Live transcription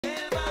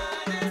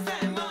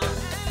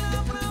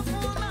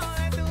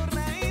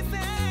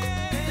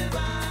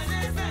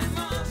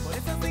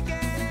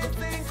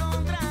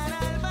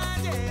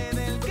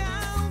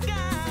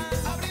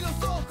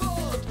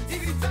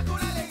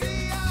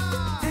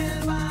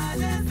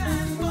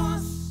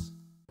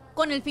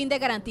Con el fin de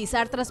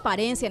garantizar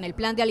transparencia en el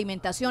plan de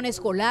alimentación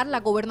escolar,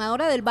 la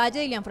gobernadora del Valle,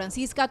 Dilian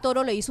Francisca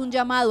Toro, le hizo un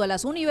llamado a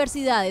las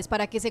universidades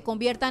para que se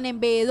conviertan en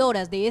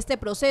veedoras de este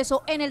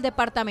proceso en el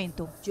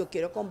departamento. Yo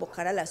quiero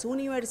convocar a las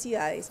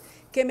universidades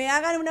que me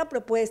hagan una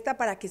propuesta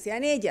para que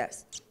sean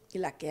ellas,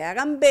 la que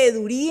hagan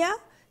veeduría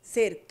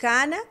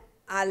cercana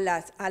a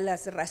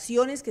las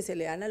raciones que se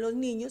le dan a los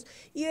niños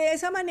y de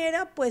esa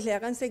manera pues le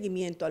hagan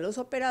seguimiento a los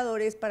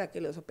operadores para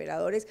que los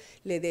operadores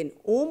le den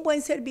un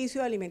buen servicio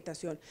de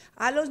alimentación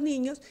a los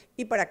niños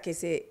y para que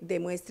se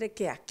demuestre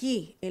que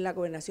aquí en la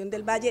Gobernación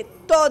del Valle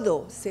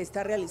todo se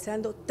está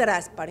realizando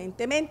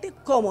transparentemente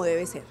como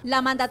debe ser.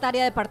 La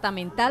mandataria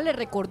departamental le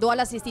recordó a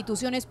las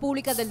instituciones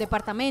públicas del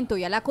departamento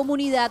y a la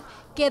comunidad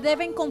que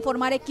deben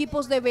conformar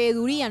equipos de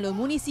veeduría en los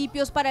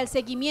municipios para el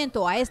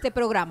seguimiento a este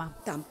programa.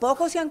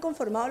 Tampoco se han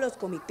conformado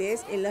los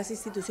comités en las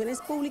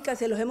instituciones públicas,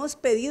 se los hemos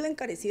pedido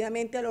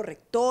encarecidamente a los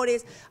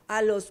rectores,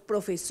 a los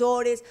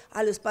profesores,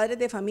 a los padres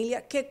de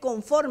familia que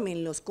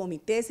conformen los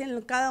comités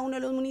en cada uno de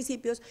los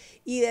municipios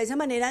y de esa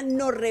manera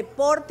nos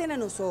reporten a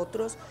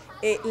nosotros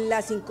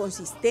las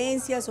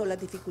inconsistencias o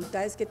las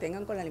dificultades que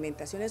tengan con la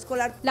alimentación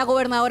escolar. La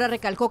gobernadora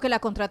recalcó que la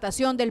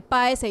contratación del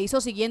PAE se hizo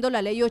siguiendo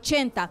la ley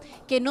 80,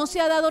 que no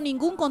se ha dado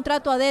ningún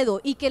contrato a dedo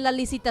y que las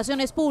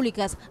licitaciones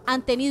públicas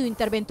han tenido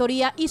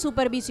interventoría y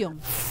supervisión.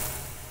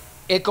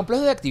 El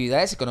complejo de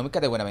actividades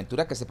económicas de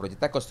Buenaventura que se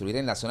proyecta construir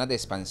en la zona de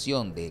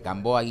expansión de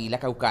Gamboa y La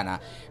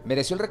Caucana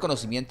mereció el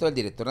reconocimiento del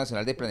director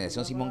nacional de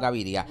Planeación Simón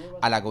Gaviria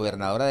a la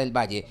gobernadora del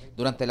Valle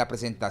durante la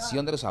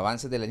presentación de los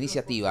avances de la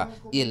iniciativa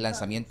y el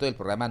lanzamiento del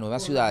programa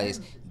Nuevas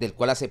Ciudades, del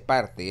cual hace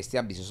parte este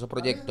ambicioso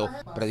proyecto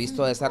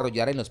previsto a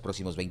desarrollar en los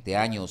próximos 20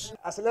 años.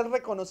 Hacerle el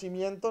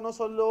reconocimiento no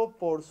solo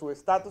por su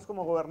estatus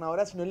como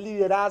gobernadora, sino el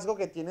liderazgo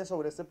que tiene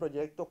sobre este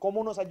proyecto,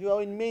 cómo nos ha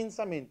ayudado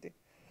inmensamente.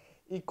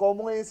 Y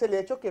cómo es el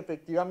hecho que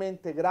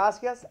efectivamente,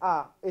 gracias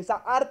a esa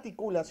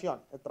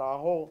articulación, el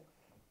trabajo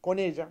con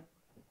ella,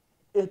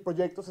 el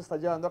proyecto se está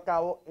llevando a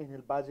cabo en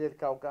el Valle del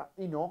Cauca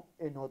y no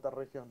en otra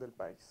región del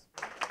país.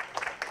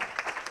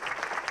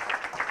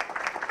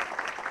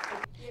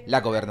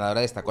 La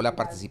gobernadora destacó la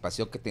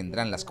participación que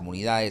tendrán las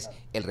comunidades,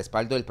 el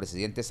respaldo del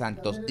presidente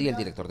Santos y el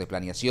director de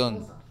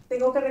Planeación.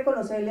 Tengo que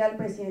reconocerle al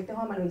presidente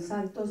Juan Manuel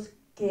Santos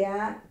que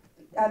ha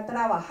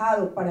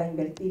trabajado para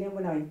invertir en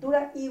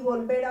Buenaventura y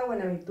volver a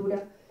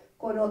Buenaventura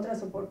con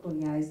otras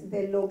oportunidades,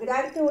 de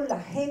lograr que la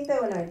gente de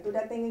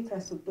Buenaventura tenga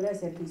infraestructura de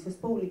servicios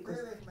públicos.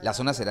 La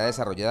zona será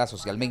desarrollada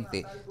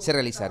socialmente, se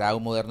realizará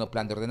un moderno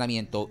plan de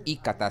ordenamiento y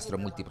catastro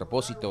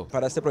multipropósito.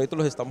 Para este proyecto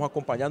los estamos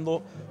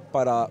acompañando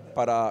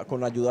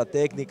con ayuda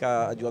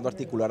técnica, ayudando a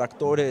articular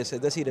actores, es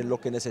decir, en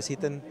lo que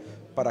necesiten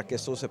para que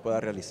esto se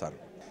pueda realizar.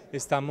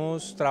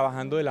 Estamos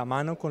trabajando de la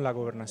mano con la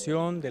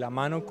Gobernación, de la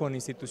mano con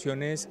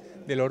instituciones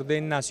del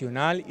orden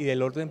nacional y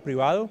del orden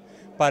privado,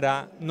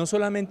 para no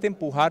solamente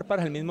empujar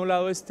para el mismo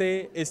lado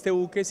este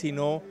buque,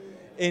 sino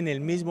en el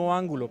mismo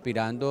ángulo.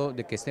 Aspirando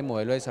de que este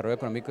modelo de desarrollo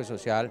económico y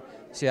social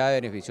sea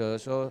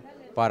beneficioso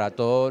para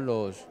todos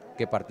los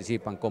que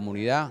participan,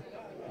 comunidad,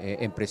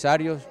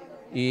 empresarios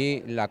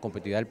y la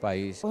competitividad del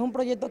país. Es un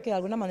proyecto que de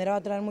alguna manera va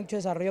a traer mucho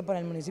desarrollo para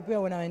el municipio de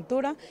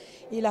Buenaventura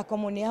y las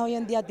comunidades hoy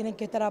en día tienen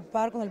que estar a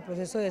par con el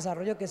proceso de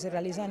desarrollo que se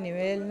realiza a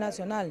nivel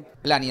nacional.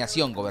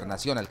 Planeación,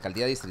 Gobernación,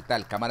 Alcaldía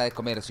Distrital, Cámara de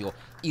Comercio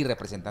y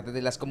representantes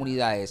de las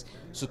comunidades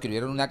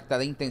suscribieron un acta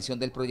de intención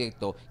del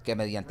proyecto que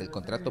mediante el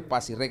contrato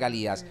Paz y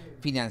Regalías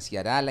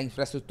financiará la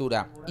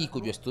infraestructura y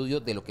cuyo estudio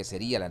de lo que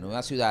sería la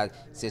nueva ciudad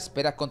se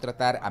espera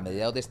contratar a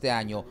mediados de este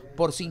año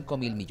por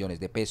 5.000 millones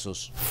de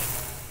pesos.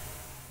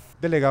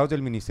 Delegados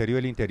del Ministerio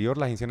del Interior,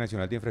 la Agencia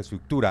Nacional de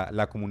Infraestructura,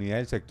 la comunidad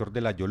del sector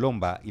de La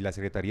Yolomba y la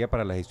Secretaría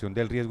para la Gestión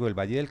del Riesgo del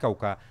Valle del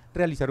Cauca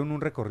realizaron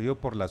un recorrido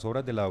por las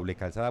obras de la doble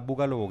calzada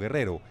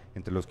Búgalo-Guerrero,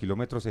 entre los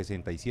kilómetros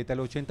 67 al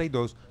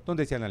 82,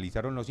 donde se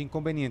analizaron los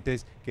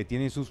inconvenientes que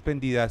tienen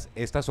suspendidas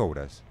estas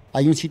obras.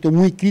 Hay un sitio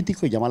muy crítico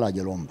que se llama La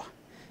Yolomba.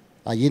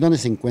 Allí es donde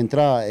se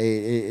encuentra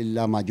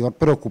la mayor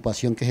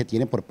preocupación que se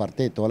tiene por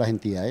parte de todas las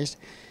entidades.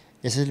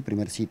 Ese es el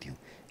primer sitio.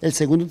 El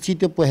segundo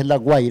sitio pues es La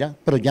Guaira,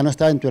 pero ya no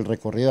está dentro del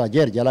recorrido de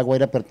ayer, ya La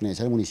Guaira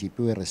pertenece al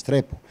municipio de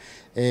Restrepo,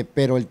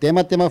 pero el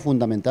tema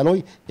fundamental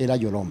hoy es La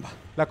Yolomba.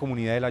 La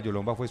comunidad de La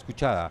Yolomba fue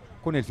escuchada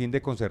con el fin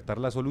de concertar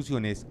las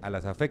soluciones a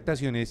las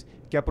afectaciones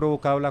que ha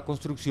provocado la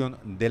construcción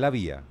de la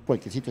vía.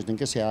 Cualquier situación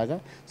que se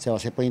haga se va a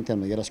hacer por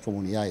intermedio de las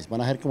comunidades,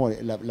 van a ser como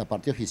la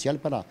parte oficial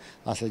para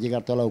hacer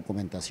llegar toda la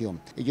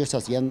documentación. Ellos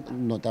hacían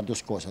notar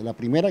dos cosas, la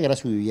primera era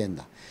su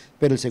vivienda,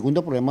 pero el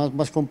segundo problema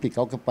más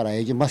complicado que para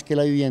ellos, más que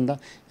la vivienda,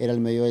 era el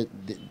medio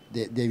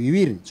de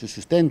vivir, su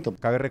sustento.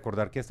 Cabe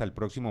recordar que hasta el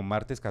próximo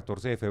martes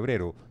 14 de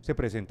febrero se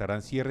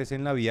presentarán cierres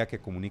en la vía que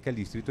comunica el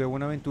distrito de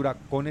Buenaventura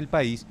con el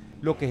país,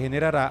 lo que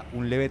generará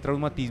un leve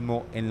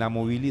traumatismo en la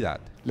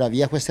movilidad. La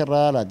vía fue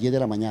cerrada a las 10 de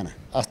la mañana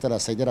hasta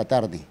las 6 de la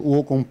tarde.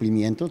 Hubo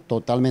cumplimiento,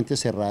 totalmente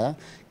cerrada.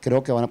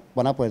 Creo que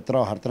van a poder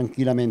trabajar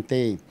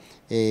tranquilamente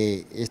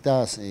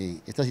esta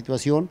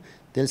situación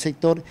del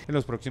sector. En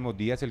los próximos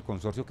días, el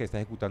consorcio que está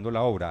ejecutando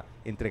la obra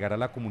entregará a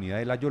la comunidad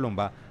de La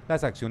Yolomba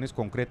las acciones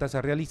concretas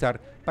a realizar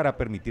para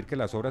permitir que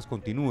las obras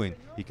continúen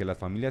y que las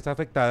familias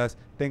afectadas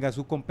tengan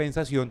su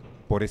compensación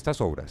por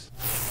estas obras.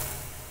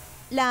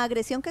 La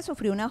agresión que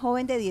sufrió una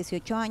joven de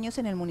 18 años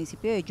en el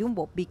municipio de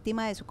Yumbo,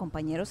 víctima de su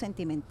compañero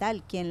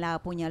sentimental, quien la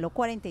apuñaló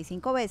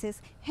 45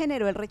 veces,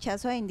 generó el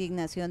rechazo e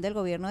indignación del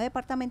gobierno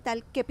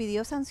departamental, que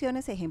pidió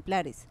sanciones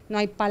ejemplares. No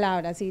hay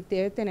palabras y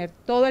debe tener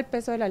todo el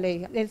peso de la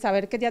ley. El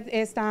saber que ya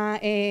está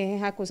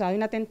acusado de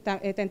una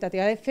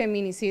tentativa de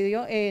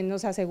feminicidio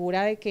nos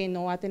asegura de que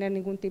no va a tener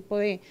ningún tipo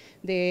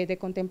de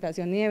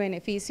contemplación ni de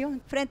beneficio.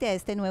 Frente a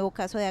este nuevo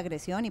caso de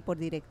agresión y por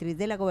directriz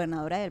de la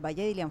gobernadora del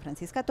Valle, Dilian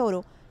Francisca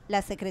Toro,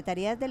 las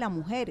Secretarías de la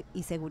Mujer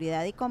y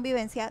Seguridad y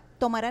Convivencia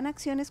tomarán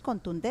acciones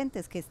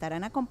contundentes que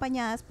estarán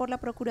acompañadas por la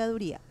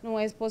Procuraduría.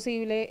 No es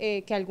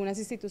posible que algunas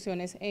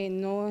instituciones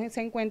no se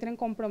encuentren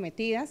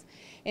comprometidas,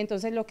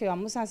 entonces lo que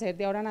vamos a hacer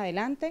de ahora en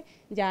adelante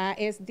ya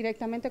es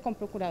directamente con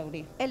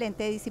Procuraduría. El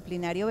ente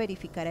disciplinario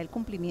verificará el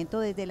cumplimiento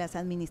desde las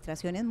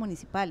administraciones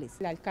municipales.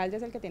 El alcalde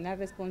es el que tiene la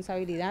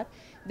responsabilidad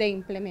de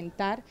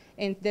implementar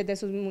desde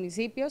sus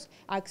municipios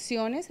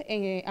acciones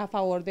a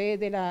favor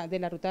de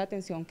la ruta de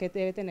atención que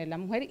debe tener la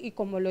mujer, y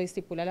como lo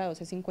estipula la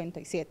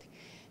 1257.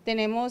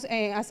 Tenemos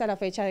hasta la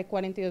fecha de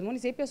 42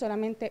 municipios,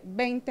 solamente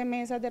 20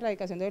 mesas de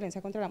erradicación de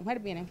violencia contra la mujer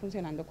vienen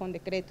funcionando con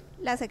decreto.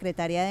 La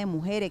secretaria de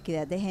Mujer,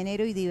 Equidad de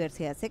Género y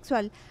Diversidad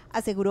Sexual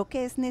aseguró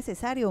que es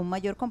necesario un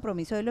mayor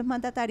compromiso de los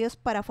mandatarios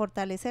para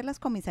fortalecer las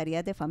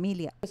comisarías de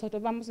familia.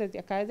 Nosotros vamos desde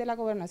acá, desde la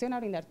Gobernación, a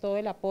brindar todo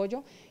el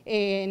apoyo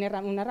en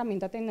una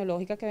herramienta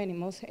tecnológica que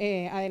venimos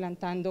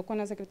adelantando con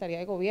la Secretaría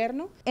de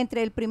Gobierno.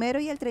 Entre el 1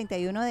 y el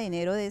 31 de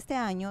enero de este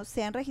año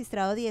se han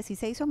registrado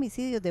 16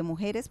 homicidios de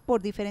mujeres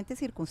por diferentes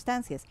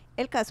circunstancias.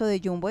 El caso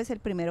de Yumbo es el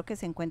primero que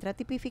se encuentra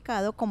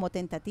tipificado como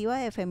tentativa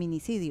de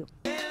feminicidio.